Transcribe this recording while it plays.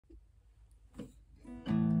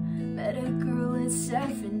was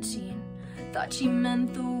 17. Thought she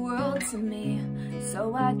meant the world to me,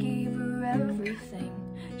 so I gave her everything.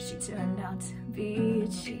 She turned out to be a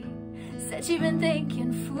cheat. Said she'd been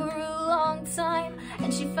thinking for a long time,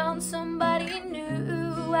 and she found somebody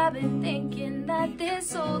new. I've been thinking that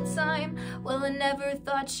this whole time. Well, I never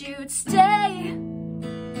thought you'd stay.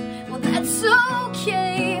 Well, that's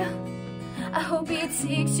okay. I hope he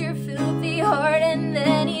takes your filthy heart and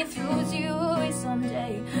then he throws you away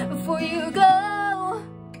someday. Before you go,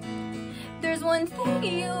 there's one thing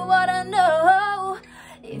you ought to know.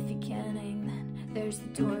 If you can't hang, then there's the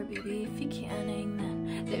door, baby. If you can't hang,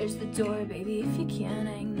 then there's the door, baby. If you can't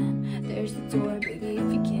hang, then there's the door, baby.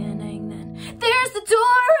 If you can't hang, then there's the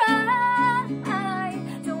door. I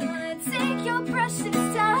don't wanna take your precious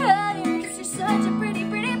time, 'cause you're such a pretty,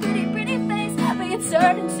 pretty, pretty, pretty face, but you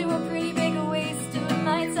turned into a pretty big waste of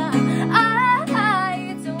my time.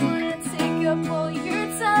 I don't wanna take up all your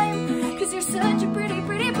time, 'cause you're such a pretty,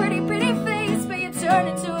 pretty, pretty, pretty face, but you turned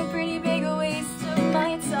into a pretty big waste of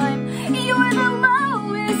my time. You're the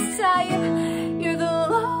lowest type, you're the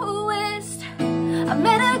lowest. I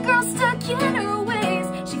met a girl stuck in her ways.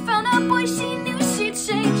 She found a boy she knew she'd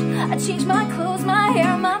change. I changed my clothes, my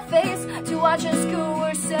hair, my face, to watch us go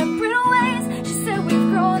our separate ways. She said we've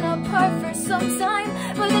grown apart for some time,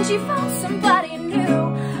 but then she found somebody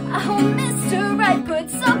new. I hope Mr. Right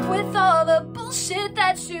puts up with all the bullshit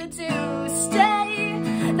that you do. Stay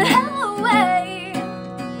the hell away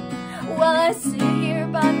while I sit here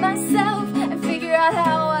by myself and figure out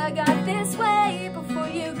how I got this way. Before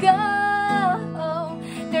you go,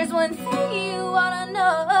 there's one thing you ought to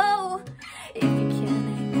know. If you can't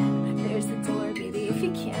hang, then there's the door, baby. If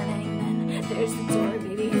you can't hang, then there's the door,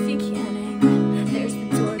 baby. If you can't hang, then there's the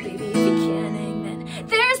door, baby. If you can't hang, then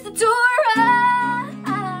there's the door.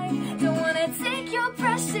 I don't wanna take your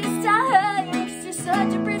precious time, 'cause you're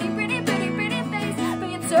such a pretty, pretty, pretty, pretty face, but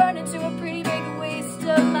you turned into a pretty big waste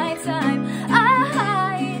of my time.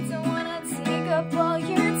 I don't wanna take up all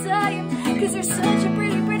your time, 'cause you're such a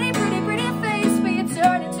pretty, pretty, pretty, pretty face, but you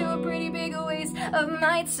turned into a pretty big waste of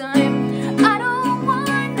my time. I don't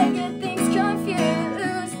wanna get things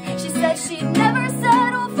confused. She said she'd never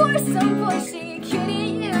settle for some boy she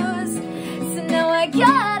couldn't use. So now I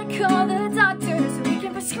gotta call the doctor so he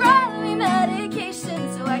can prescribe me medication,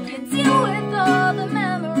 so I can deal with all the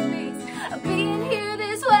memories of being here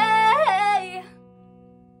this way.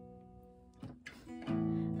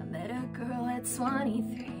 I met a girl at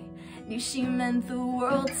 23, knew she meant the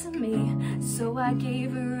world to me, so I gave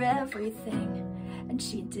her everything, and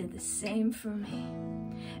she did the same for me.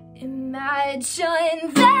 Imagine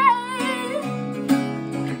that,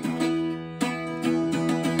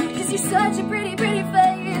 'cause you're such a pretty, pretty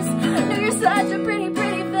face. No, you're such a pretty,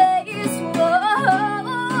 pretty face.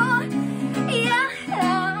 Whoa, yeah,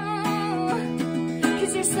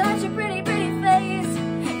 'cause you're such a pretty, pretty face.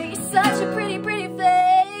 No, you're such a pretty, pretty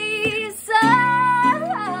face. I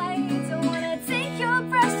don't wanna take your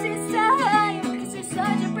precious time, 'cause you're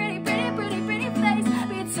such a pretty, pretty, pretty, pretty face,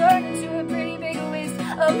 but you turned into a pretty big waste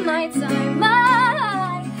of my time.